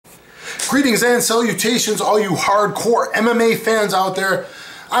Greetings and salutations, all you hardcore MMA fans out there.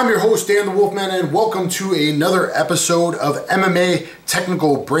 I'm your host, Dan the Wolfman, and welcome to another episode of MMA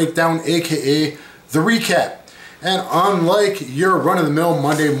Technical Breakdown, aka The Recap. And unlike your run-of-the-mill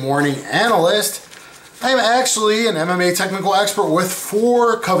Monday morning analyst, I'm actually an MMA technical expert with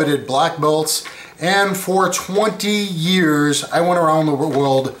 4 coveted black belts, and for 20 years I went around the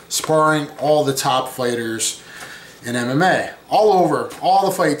world sparring all the top fighters in MMA. All over, all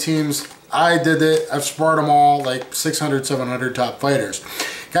the fight teams. I did it. I've sparred them all, like 600, 700 top fighters.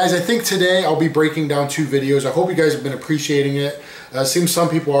 Guys, I think today I'll be breaking down 2 videos. I hope you guys have been appreciating it. Seems some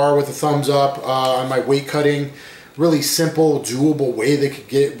people are, with a thumbs up on my weight cutting. Really simple, doable way they could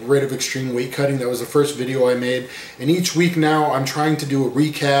get rid of extreme weight cutting. That was the first video I made. And each week now I'm trying to do a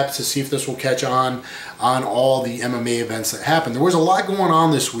recap to see if this will catch on all the MMA events that happened. There was a lot going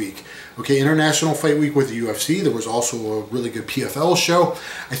on this week. Okay, International Fight Week with the UFC. There was also a really good PFL show.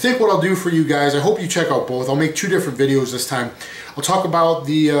 I think what I'll do for you guys, I hope you check out both. I'll make 2 different videos this time. I'll talk about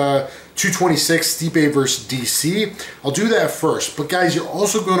the 226 Stipe versus DC. I'll do that first. But guys, you're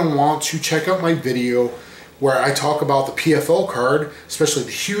also going to want to check out my video where I talk about the PFL card, especially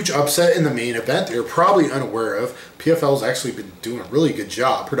the huge upset in the main event that you're probably unaware of. PFL's actually been doing a really good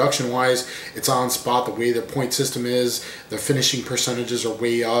job. Production-wise, it's on spot. The way their point system is, their finishing percentages are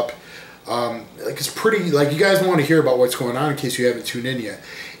way up. Like, it's pretty, like, you guys want to hear about what's going on in case you haven't tuned in yet.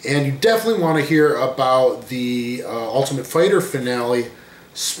 And you definitely want to hear about the Ultimate Fighter finale,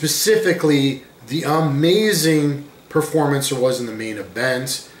 specifically the amazing performance there was in the main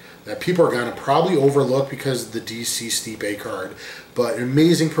event that people are going to probably overlook because of the DC Stipe card. But an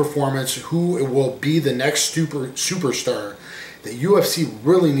amazing performance. Who will be the next superstar that UFC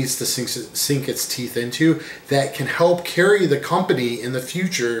really needs to sink its teeth into, that can help carry the company in the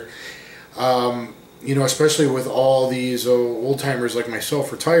future. You know, especially with all these old-timers like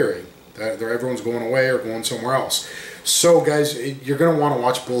myself retiring. Everyone's going away or going somewhere else. So guys, you're going to want to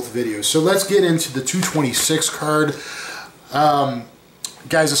watch both videos. So let's get into the 226 card.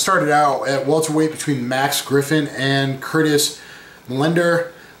 Guys, it started out at welterweight between Max Griffin and Curtis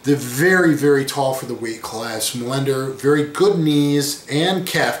Millender. They're very, very tall for the weight class. Millender, very good knees and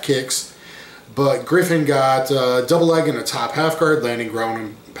calf kicks, but Griffin got double leg and a top half guard, landing ground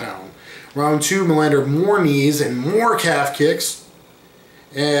and pound. Round 2, Millender, more knees and more calf kicks,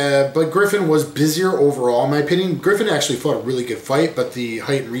 but Griffin was busier overall. In my opinion, Griffin actually fought a really good fight, but the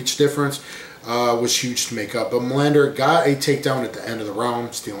height and reach difference was huge to make up. But Millender got a takedown at the end of the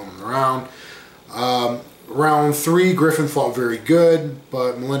round, stealing him the round. Round 3, Griffin fought very good,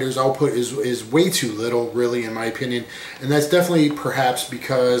 but Millender's output is way too little, really, in my opinion. And that's definitely perhaps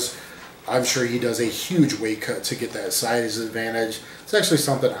because I'm sure he does a huge weight cut to get that size advantage. It's actually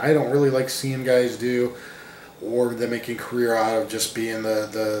something I don't really like seeing guys do, or them making a career out of just being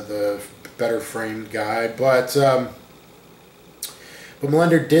the better framed guy. But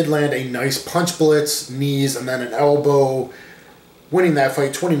Millender did land a nice punch blitz, knees, and then an elbow, winning that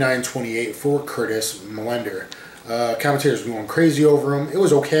fight 29-28 for Curtis Millender. Commentators were going crazy over him. It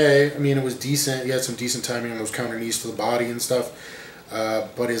was okay. I mean, it was decent. He had some decent timing on those counter knees to the body and stuff.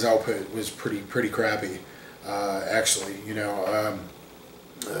 But his output was pretty crappy, actually. You know,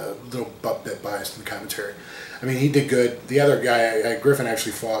 a little bit biased in the commentary. I mean, he did good. The other guy, Griffin,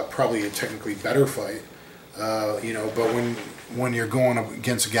 actually fought probably a technically better fight. You know, but when you're going up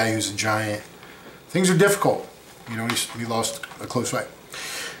against a guy who's a giant, things are difficult. You know, he lost a close fight.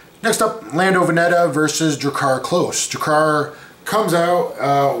 Next up, Lando Veneta versus Drakkar Klose. Drakkar comes out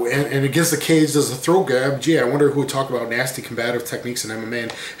and against the cage does a throat grab. Gee, I wonder who would talk about nasty combative techniques in MMA,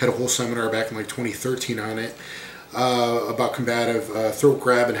 and had a whole seminar back in like 2013 on it, about combative throat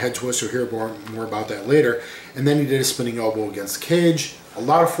grab and head twist. You'll hear more about that later. And then he did a spinning elbow against the cage. A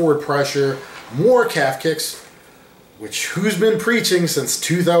lot of forward pressure, more calf kicks, which who's been preaching since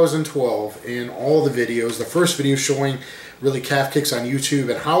 2012 in all the videos. The first video showing really calf kicks on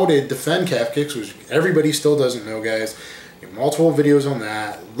YouTube and how to defend calf kicks, which everybody still doesn't know, guys. Multiple videos on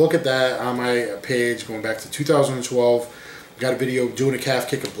that. Look at that on my page going back to 2012. Got a video doing a calf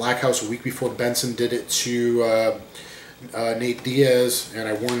kick at Black House a week before Benson did it to Nate Diaz, and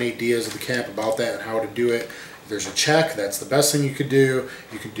I warned Nate Diaz at the camp about that and how to do it. There's a check. That's the best thing you could do.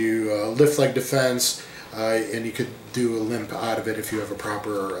 You could do lift leg defense, and you could do a limp out of it if you have a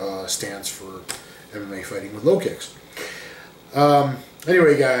proper stance for MMA fighting with low kicks.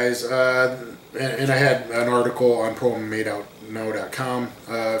 Anyway, guys, and I had an article on ProMMAnow.com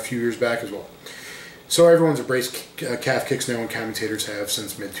a few years back as well. So everyone's embraced calf kicks now, and commentators have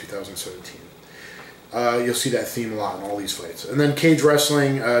since mid-2017. You'll see that theme a lot in all these fights. And then cage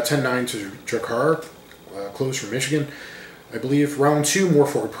wrestling, 10-9 to Drakkar Klose from Michigan. I believe. Round 2, more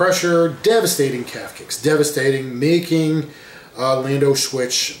forward pressure, devastating calf kicks, devastating, making Lando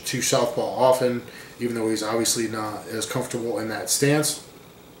switch to southpaw often, even though he's obviously not as comfortable in that stance.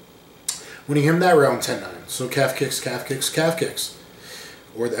 Winning him that round 10-9. So calf kicks, calf kicks, calf kicks.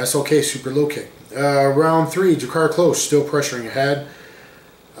 Or the SLK, super low kick. Round 3, Jakar close, still pressuring ahead.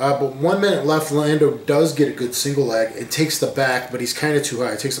 But 1 minute left, Lando does get a good single leg and takes the back, but he's kind of too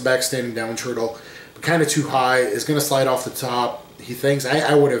high. Takes the back standing down turtle, but kind of too high. Is going to slide off the top. He thinks,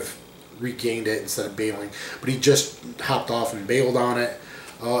 I would have regained it instead of bailing, but he just hopped off and bailed on it.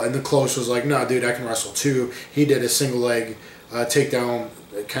 And the close was like, no, dude, I can wrestle too. He did a single leg takedown,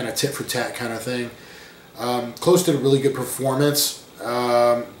 kind of tit for tat kind of thing. Close did a really good performance,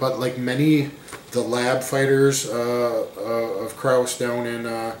 but like many the lab fighters of Krause down in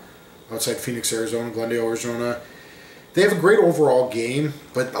outside Phoenix, Arizona, Glendale, Arizona, they have a great overall game,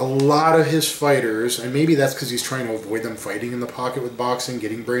 but a lot of his fighters, and maybe that's because he's trying to avoid them fighting in the pocket with boxing,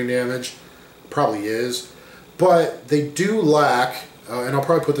 getting brain damage, probably is, but they do lack, and I'll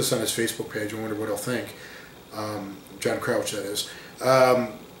probably put this on his Facebook page, I wonder what he'll think, John Crouch that is,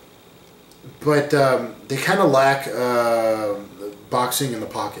 but they kind of lack boxing in the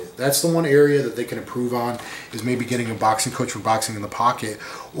pocket. That's the one area that they can improve on, is maybe getting a boxing coach for boxing in the pocket,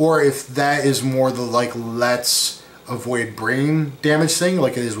 or if that is more the like let's avoid brain damage thing,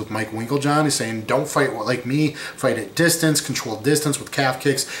 like it is with Mike Winklejohn. He's saying don't fight like me, fight at distance, control distance with calf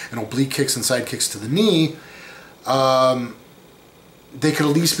kicks and oblique kicks and side kicks to the knee. They could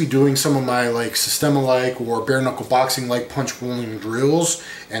at least be doing some of my like Systema like or bare knuckle boxing like punch rolling drills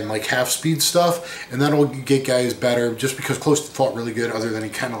and like half speed stuff, and that'll get guys better, just because Close fought really good, other than he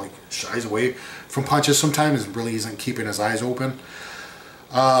kind of like shies away from punches sometimes and really isn't keeping his eyes open.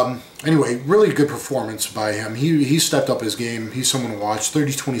 Anyway, really good performance by him. He stepped up his game. He's someone to watch.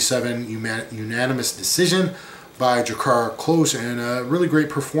 30-27 unanimous decision by Jakar Close, and a really great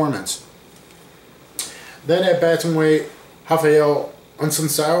performance. Then at bantamweight, Rafael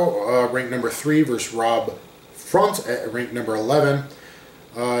Unsunsao, ranked number 3, versus Rob Front at ranked number 11.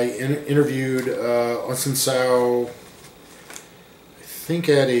 Interviewed Unsunsao, I think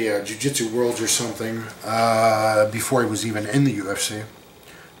at a Jiu-Jitsu Worlds or something, before he was even in the UFC.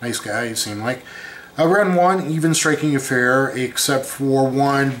 Nice guy, he seemed like. Round 1, even striking affair, except for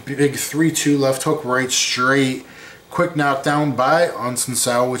one big 3-2 left hook, right straight. Quick knockdown by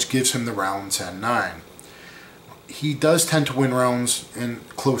Unsunsao, which gives him the round 10-9. He does tend to win rounds and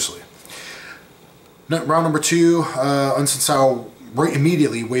closely. Round number 2, Unsunsao right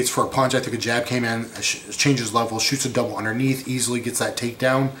immediately waits for a punch. I think a jab came in, changes level, shoots a double underneath, easily gets that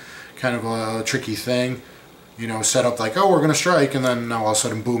takedown. Kind of a tricky thing. You know, set up like, oh, we're going to strike, and then now all of a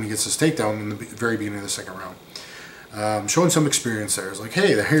sudden, boom, he gets his takedown in the very beginning of the second round. Showing some experience there. It's like,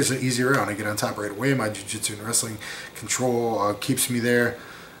 hey, here's an easy round. I get on top right away. My jiu-jitsu and wrestling control keeps me there.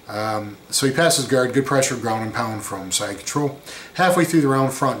 So he passes guard, good pressure, ground and pound from side control. Halfway through the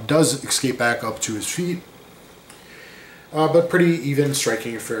round, Front does escape back up to his feet. But pretty even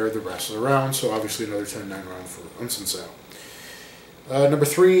striking affair the rest of the round, so obviously another 10-9 round for Unsunsao. Number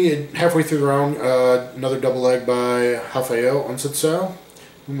 3, halfway through the round, another double leg by Rafael Unsunsao,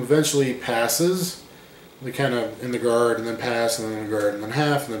 whom eventually passes. They kind of in the guard, and then pass, and then in the guard, and then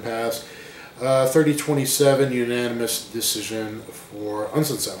half, and then pass. 30-27 unanimous decision for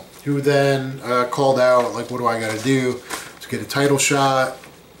Unsunsao, who then called out, like, what do I got to do to get a title shot?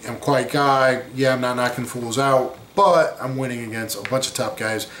 I'm a quiet guy. Yeah, I'm not knocking fools out, but I'm winning against a bunch of top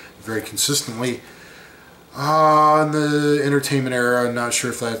guys very consistently. In the entertainment era, I'm not sure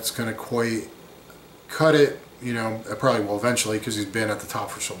if that's going to quite cut it. You know, it probably will eventually, because he's been at the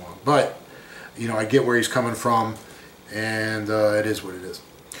top for so long. But, you know, I get where he's coming from, and it is what it is.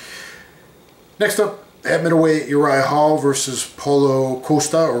 Next up, at middleweight, Uriah Hall versus Paulo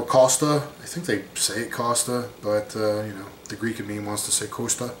Costa, or Costa. I think they say it Costa, but, you know, the Greek in me wants to say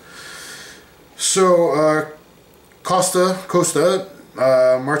Costa. So, Costa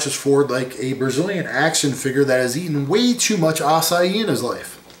marches forward like a Brazilian action figure that has eaten way too much acai in his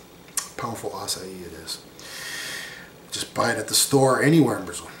life. Powerful acai it is. Just buy it at the store anywhere in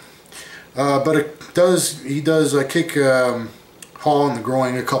Brazil. But he does kick Hall in the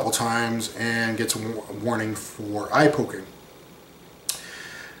groin a couple times and gets a warning for eye poking.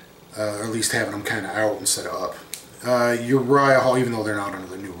 Or at least having him kind of out instead of up. Uriah Hall, even though they're not under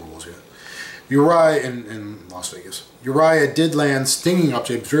the new rules yet. Uriah in Las Vegas. Uriah did land stinging up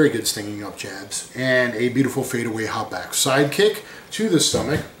jabs, very good stinging up jabs, and a beautiful fadeaway hop back side kick to the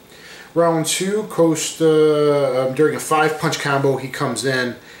stomach. Round 2, Costa, during a 5-punch combo, he comes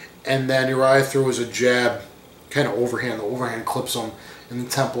in, and then Uriah throws a jab, kind of overhand. The overhand clips him in the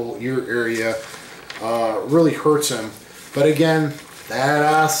temple, ear area, really hurts him. But again,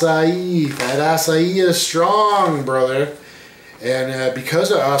 that acai is strong, brother. And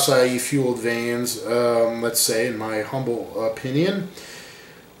because of acai-fueled veins, let's say, in my humble opinion,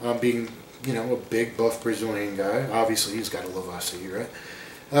 being, you know, a big buff Brazilian guy, obviously he's got to love acai, right?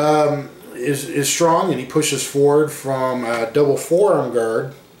 Is strong, and he pushes forward from a double forearm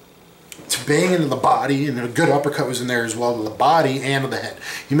guard to bang into the body, and a good uppercut was in there as well to the body and to the head.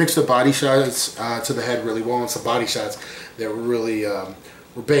 He mixed the body shots to the head really well, and it's the body shots that were really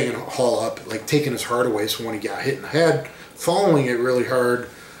were banging Hall up, like taking his heart away. So when he got hit in the head, following it really hard,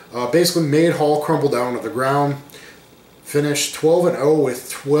 basically made Hall crumble down to the ground. Finished 12-0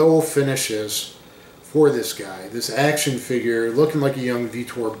 with 12 finishes for this guy. This action figure, looking like a young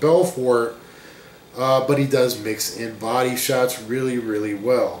Vitor Belfort, but he does mix in body shots really, really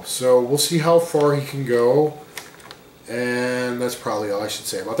well. So we'll see how far he can go, and that's probably all I should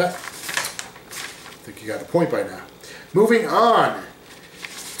say about that. I think you got the point by now. Moving on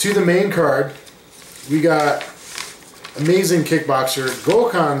to the main card, we got amazing kickboxer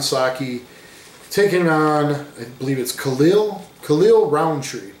Gokhan Saki taking on, I believe it's Khalil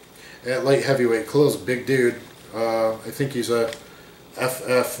Roundtree at light heavyweight. Khalil's a big dude. I think he's a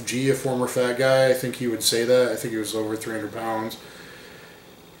FFG, a former fat guy. I think he would say that. I think he was over 300 pounds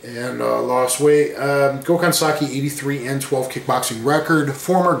and lost weight. Gokhan Saki, 83-12 kickboxing record,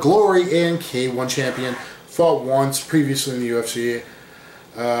 former Glory and K1 champion. Fought once previously in the UFC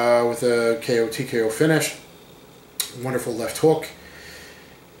with a TKO finish. Wonderful left hook.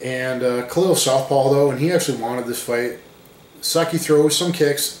 And Khalil southpaw though, and he actually wanted this fight. Saki throws some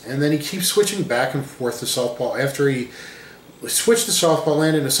kicks, and then he keeps switching back and forth to southpaw. After he switched to southpaw,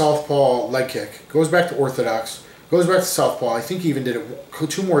 landed a southpaw leg kick, goes back to orthodox, goes back to southpaw. I think he even did it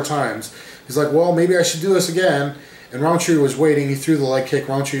 2 more times. He's like, well, maybe I should do this again. And Roundtree was waiting. He threw the leg kick.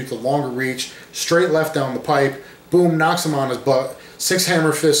 Roundtree with the longer reach, straight left down the pipe. Boom, knocks him on his butt. 6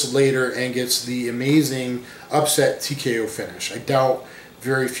 hammer fists later, and gets the amazing upset TKO finish. I doubt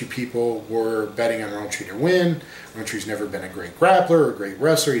very few people were betting on Roundtree to win. Rountree's never been a great grappler or a great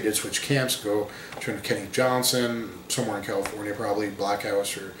wrestler. He did switch camps, go train with Kenny Johnson, somewhere in California, probably Black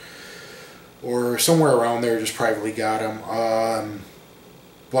House or somewhere around there, just privately got him.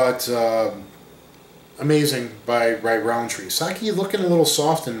 But amazing by Roundtree. Saki looking a little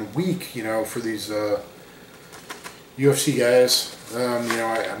soft and weak, you know, for these UFC guys. You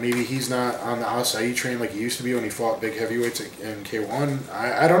know, maybe he's not on the acai train like he used to be when he fought big heavyweights in K1.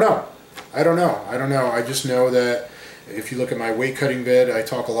 I don't know. I don't know. I just know that if you look at my weight cutting vid, I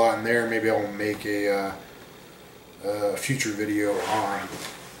talk a lot in there. Maybe I'll make a future video on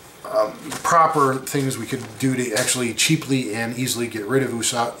proper things we could do to actually cheaply and easily get rid of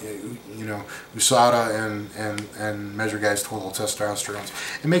USADA and measure guys' total testosterone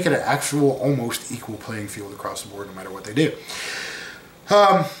and make it an actual almost equal playing field across the board no matter what they do.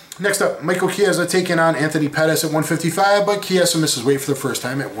 Next up, Michael Chiesa taking on Anthony Pettis at 155, but Chiesa misses weight for the first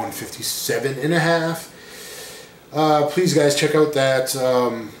time at 157.5. Please, guys, check out that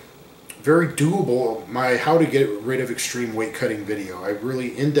very doable, my how to get rid of extreme weight cutting video. I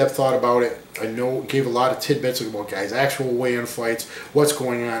really in-depth thought about it. I know, gave a lot of tidbits about guys' actual weigh-in fights, what's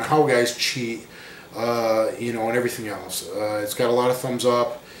going on, how guys cheat, you know, and everything else. It's got a lot of thumbs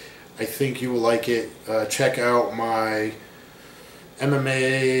up. I think you will like it. Check out my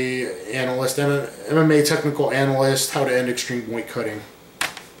MMA Technical Analyst, How to End Extreme Weight Cutting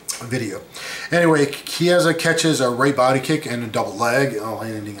video. Anyway, Chiesa catches a right body kick and a double leg,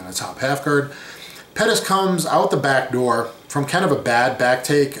 landing on a top half guard. Pettis comes out the back door from kind of a bad back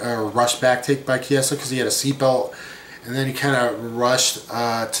take, rushed back take by Chiesa because he had a seatbelt, and then he kind of rushed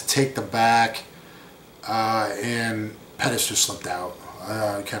to take the back, and Pettis just slipped out.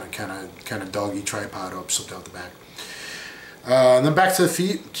 Kind of doggy tripod up, slipped out the back. And then back to the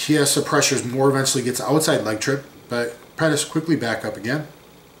feet. Chiesa pressures more, eventually gets outside leg trip, but Pettis quickly back up again.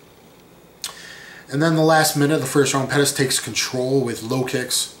 And then the last minute of the first round, Pettis takes control with low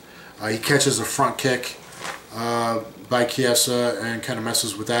kicks. He catches a front kick by Chiesa and kind of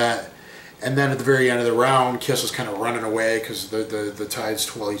messes with that. And then at the very end of the round, Chiesa's kind of running away because the tide's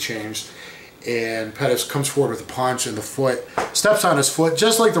totally changed. And Pettis comes forward with a punch in the foot, steps on his foot,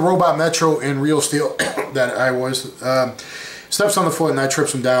 just like the Robot Metro in Real Steel that I was. Steps on the foot and that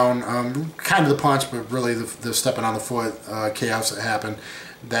trips him down. Kind of the punch, but really the stepping on the foot chaos that happened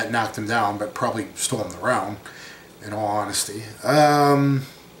that knocked him down, but probably stole him the round, in all honesty.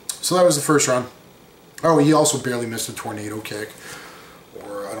 So that was the first round. Oh, he also barely missed a tornado kick,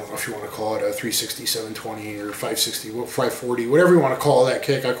 or I don't know if you want to call it a 360, 720, or 560, 540, whatever you want to call that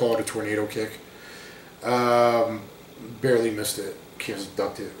kick. I call it a tornado kick. Barely missed it. Chiesa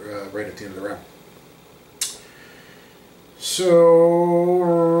ducked it right at the end of the round. So,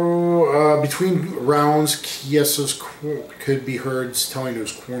 between rounds, Chiesa could be heard telling to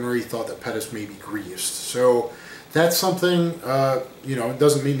his corner he thought that Pettis may be greased. So, that's something, you know, it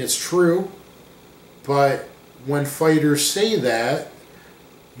doesn't mean it's true, but when fighters say that,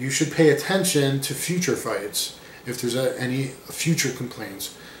 you should pay attention to future fights if there's any future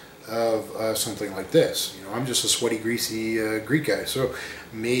complaints of something like this. You know, I'm just a sweaty, greasy Greek guy, so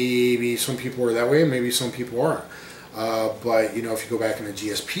maybe some people are that way, maybe some people aren't. But, you know, if you go back into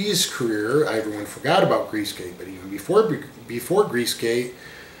GSP's career, everyone forgot about Greasegate. But even before Greasegate,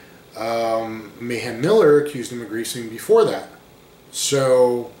 Mayhem Miller accused him of greasing before that.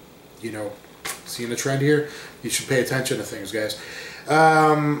 So, you know, seeing a trend here, you should pay attention to things, guys.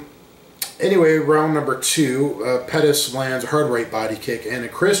 Anyway, round number 2, Pettis lands a hard right body kick and a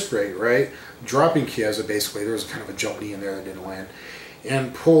crisp right, dropping Chiesa basically. There was kind of a jump knee in there that didn't land.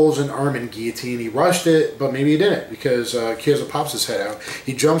 And pulls an arm and guillotine. He rushed it, but maybe he didn't because Chiesa pops his head out.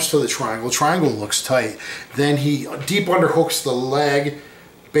 He jumps to the triangle. Triangle looks tight. Then he deep underhooks the leg,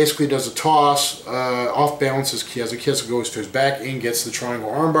 basically does a toss, off balances Chiesa. Chiesa goes to his back and gets the triangle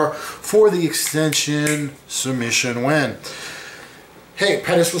armbar for the extension submission win. Hey,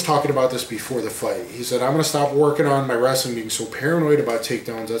 Pettis was talking about this before the fight. He said, I'm going to stop working on my wrestling, being so paranoid about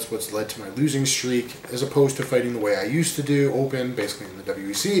takedowns. That's what's led to my losing streak, as opposed to fighting the way I used to do, open, basically in the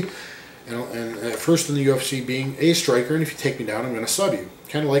WEC, and at first in the UFC being a striker, and if you take me down, I'm going to sub you.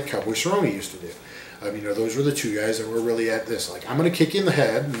 Kind of like Cowboy Cerrone used to do. You know, those were the two guys that were really at this. Like, I'm going to kick you in the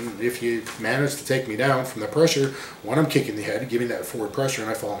head, and if you manage to take me down from the pressure, when I'm kicking the head, give me that forward pressure, and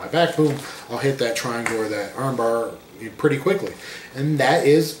I fall on my back, boom, I'll hit that triangle or that armbar pretty quickly. And that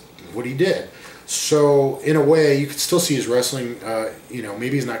is what he did. So, in a way, you could still see his wrestling, you know,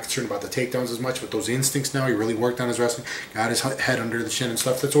 maybe he's not concerned about the takedowns as much, but those instincts now, he really worked on his wrestling, got his head under the chin and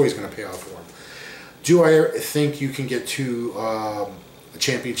stuff. That's always going to pay off for him. Do I think you can get to a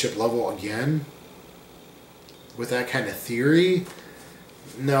championship level again with that kind of theory?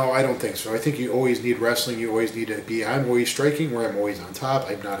 No, I don't think so. I think you always need wrestling. You always need to be, I'm always striking where I'm always on top.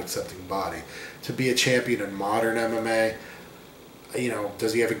 I'm not accepting body. To be a champion in modern MMA, you know,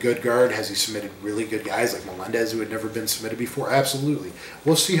 does he have a good guard? Has he submitted really good guys like Melendez who had never been submitted before? Absolutely.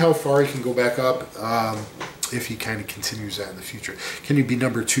 We'll see how far he can go back up if he kind of continues that in the future. Can you be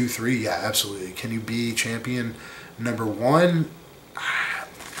number 2, 3? Yeah, absolutely. Can you be champion number 1?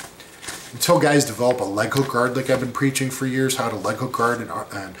 Until guys develop a leg hook guard like I've been preaching for years, how to leg hook guard and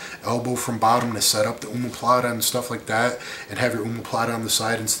elbow from bottom to set up the omoplata and stuff like that, and have your omoplata on the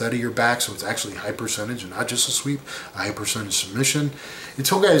side instead of your back, so it's actually high percentage and not just a sweep, a high percentage submission.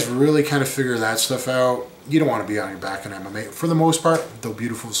 Until guys really kind of figure that stuff out, you don't want to be on your back in MMA. For the most part, though,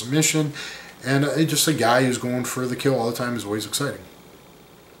 beautiful submission, and just a guy who's going for the kill all the time is always exciting.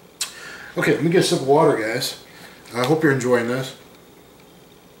 Okay, let me get a sip of water, guys. I hope you're enjoying this.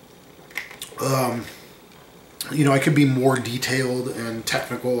 You know, I could be more detailed and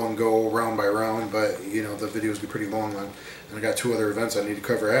technical and go round by round, but, you know, the videos be pretty long, and I got 2 other events I need to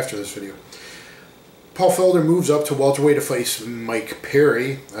cover after this video. Paul Felder moves up to welterweight to face Mike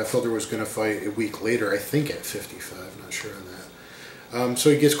Perry. Felder was going to fight a week later, I think at 55, not sure on that. So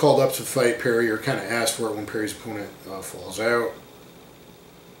he gets called up to fight Perry, or kind of asked for it when Perry's opponent falls out.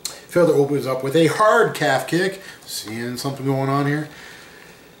 Felder opens up with a hard calf kick. Seeing something going on here.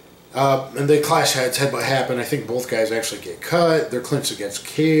 And they clash heads, headbutt happen. I think both guys actually get cut. They're clinched against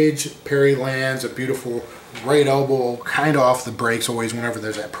cage. Perry lands a beautiful right elbow, kind of off the brakes always whenever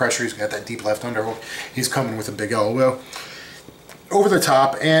there's that pressure. He's got that deep left underhook. He's coming with a big elbow over the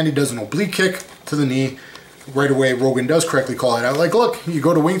top, and he does an oblique kick to the knee. Right away, Rogan does correctly call it out. Like, look, you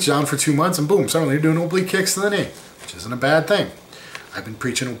go to Wing Chun for 2 months, and boom, suddenly you're doing oblique kicks to the knee, which isn't a bad thing. I've been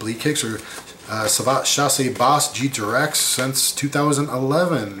preaching oblique kicks or Savat Chasse Basse G Directs since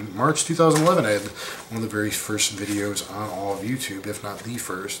 2011. March 2011, I had one of the very first videos on all of YouTube, if not the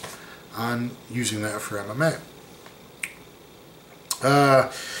first, on using that for MMA.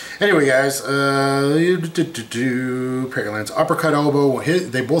 Anyway, guys, Perry lands uppercut elbow.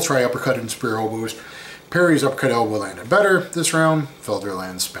 They both try uppercut and spear elbows. Perry's uppercut elbow landed better this round. Felder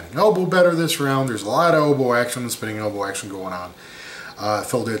lands spinning elbow better this round. There's a lot of elbow action and spinning elbow action going on.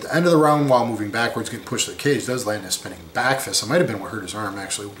 Felder at the end of the round, while moving backwards, getting pushed to the cage, does land a spinning back fist. It might have been what hurt his arm,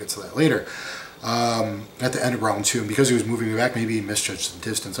 actually. We'll get to that later. At the end of round 2, and because he was moving back, maybe he misjudged the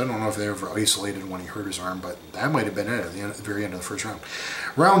distance. I don't know if they ever isolated when he hurt his arm, but that might have been it at the very end of the first round.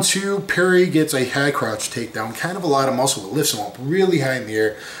 Round 2, Perry gets a high crouch takedown, kind of a lot of muscle. It lifts him up really high in the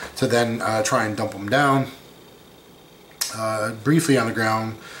air to then try and dump him down. Briefly on the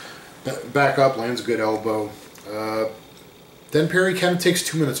ground, back up, lands a good elbow. Then Perry kind of takes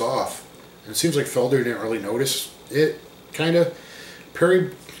 2 minutes off. And it seems like Felder didn't really notice it. kind of,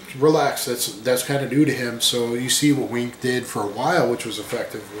 Perry relaxed. That's kind of new to him. So you see what Wink did for a while, which was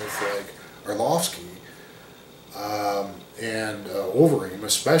effective with like Arlovsky and Overeem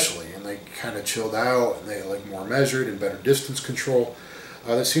especially, and they kind of chilled out and they like more measured and better distance control.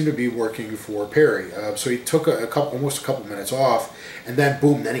 That seemed to be working for Perry. So he took almost a couple minutes off, and then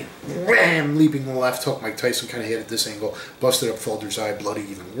boom, then he wham, leaping the left hook. Mike Tyson kind of hit at this angle, busted up Felder's eye, bloody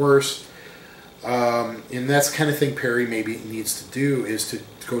even worse. And that's the kind of thing Perry maybe needs to do, is to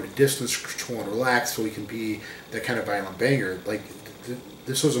go to distance control and relax so he can be that kind of violent banger. Like,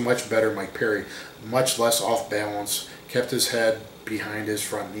 this was a much better Mike Perry, much less off balance, kept his head behind his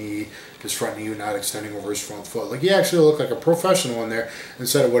front knee not extending over his front foot. Like, he actually looked like a professional in there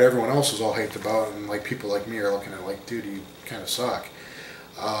instead of what everyone else was all hyped about, and like people like me are looking at like, dude, you kind of suck.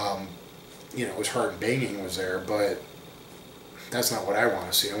 You know, his heart and banging was there, but that's not what I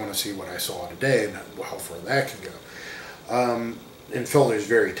want to see. I want to see what I saw today and how far that can go. And Felder's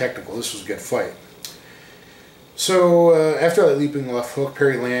very technical. This was a good fight. So after that leaping left hook,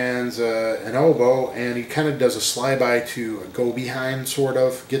 Perry lands an elbow, and he kind of does a slide-by to a go-behind, sort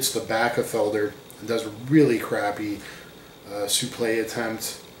of. Gets the back of Felder and does a really crappy suplex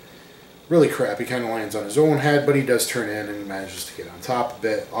attempt. Really crappy. Kind of lands on his own head, but he does turn in and he manages to get on top a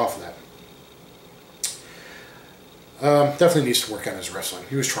bit off of that. Definitely needs to work on his wrestling.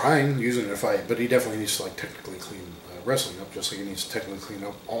 He was trying, using it to fight, but he definitely needs to like technically clean wrestling up, just like he needs to technically clean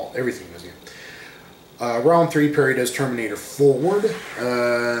up everything in his game. Round 3, Perry does Terminator forward,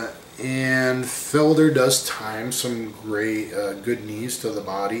 and Felder does time some great good knees to the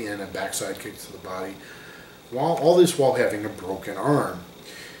body and a backside kick to the body, all this while having a broken arm.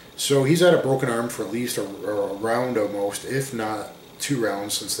 So he's had a broken arm for at least a round almost, if not 2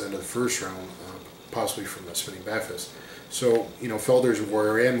 rounds since the end of the first round, possibly from the spinning bat fist. So, you know, Felder's a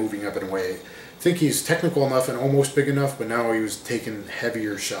warrior and moving up in a way. I think he's technical enough and almost big enough, but now he was taking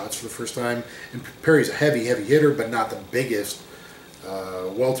heavier shots for the first time. And Perry's a heavy hitter, but not the biggest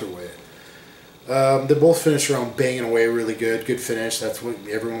welterweight. They both finished around banging away really good. Good finish. That's what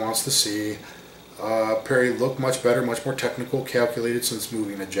everyone wants to see. Perry looked much better, much more technical, calculated since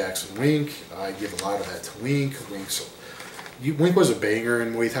moving to Jackson Wink. I give a lot of that to Wink. Wink was a banger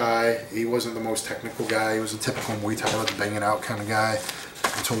in Muay Thai. He wasn't the most technical guy. He was a typical Muay Thai, like a banging out kind of guy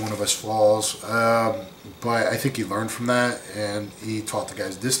until one of us falls. But I think he learned from that, and he taught the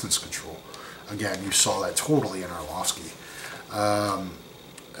guys distance control. Again, you saw that totally in Arlovsky. Or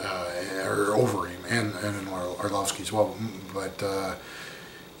Overeem, and in Arlovsky as well. But,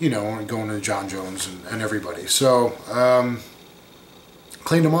 you know, going to John Jones and everybody. So,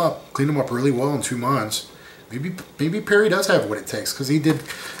 cleaned him up really well in 2 months. Maybe Perry does have what it takes, because he did.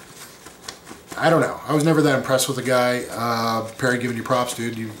 I don't know. I was never that impressed with the guy. Perry, giving you props,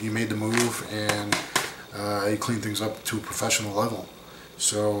 dude. You made the move, and you cleaned things up to a professional level.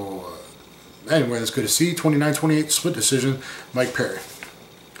 So, anyway, that's good to see. 29-28 split decision, Mike Perry.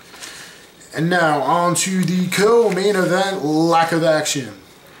 And now on to the co-main event, lack of action.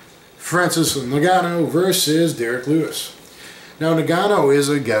 Francis Ngannou versus Derek Lewis. Now, Ngannou is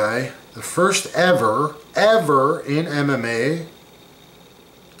a guy, the first ever in MMA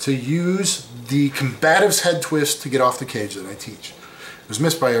to use the combative's head twist to get off the cage that I teach. It was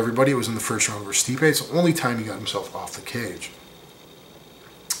missed by everybody. It was in the first round versus Stipe. It's the only time he got himself off the cage.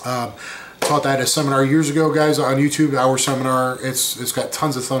 Taught that at a seminar years ago, guys, on YouTube. Our seminar, it's got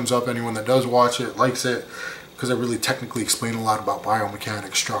tons of thumbs up. Anyone that does watch it likes it, because I really technically explain a lot about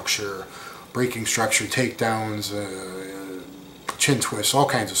biomechanics, structure, breaking structure, takedowns, chin twists, all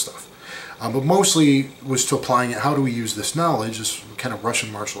kinds of stuff. But mostly was to applying it. How do we use this knowledge, this kind of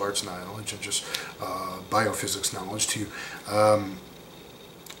Russian martial arts knowledge and just biophysics knowledge, to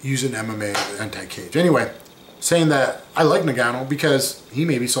use an MMA anti-cage. Anyway, saying that, I like Ngannou because he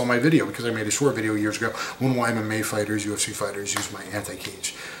maybe saw my video, because I made a short video years ago when MMA fighters, UFC fighters, use my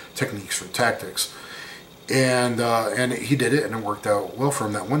anti-cage techniques for tactics. And he did it, and it worked out well for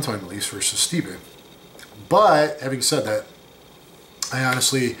him that one time at least versus Stipe. But having said that, I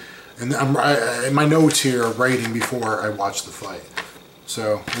honestly, and I'm in my notes here writing before I watched the fight.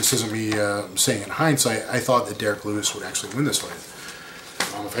 So this isn't me saying in hindsight, I thought that Derek Lewis would actually win this fight.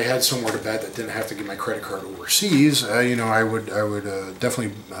 If I had somewhere to bet that didn't have to get my credit card overseas, you know, I would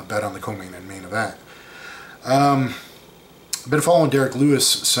definitely bet on the co-main and main event. Been following Derek Lewis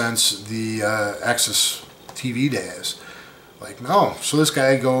since the Access TV days. Like, no. So this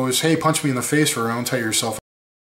guy goes, hey, punch me in the face for a round, tie yourself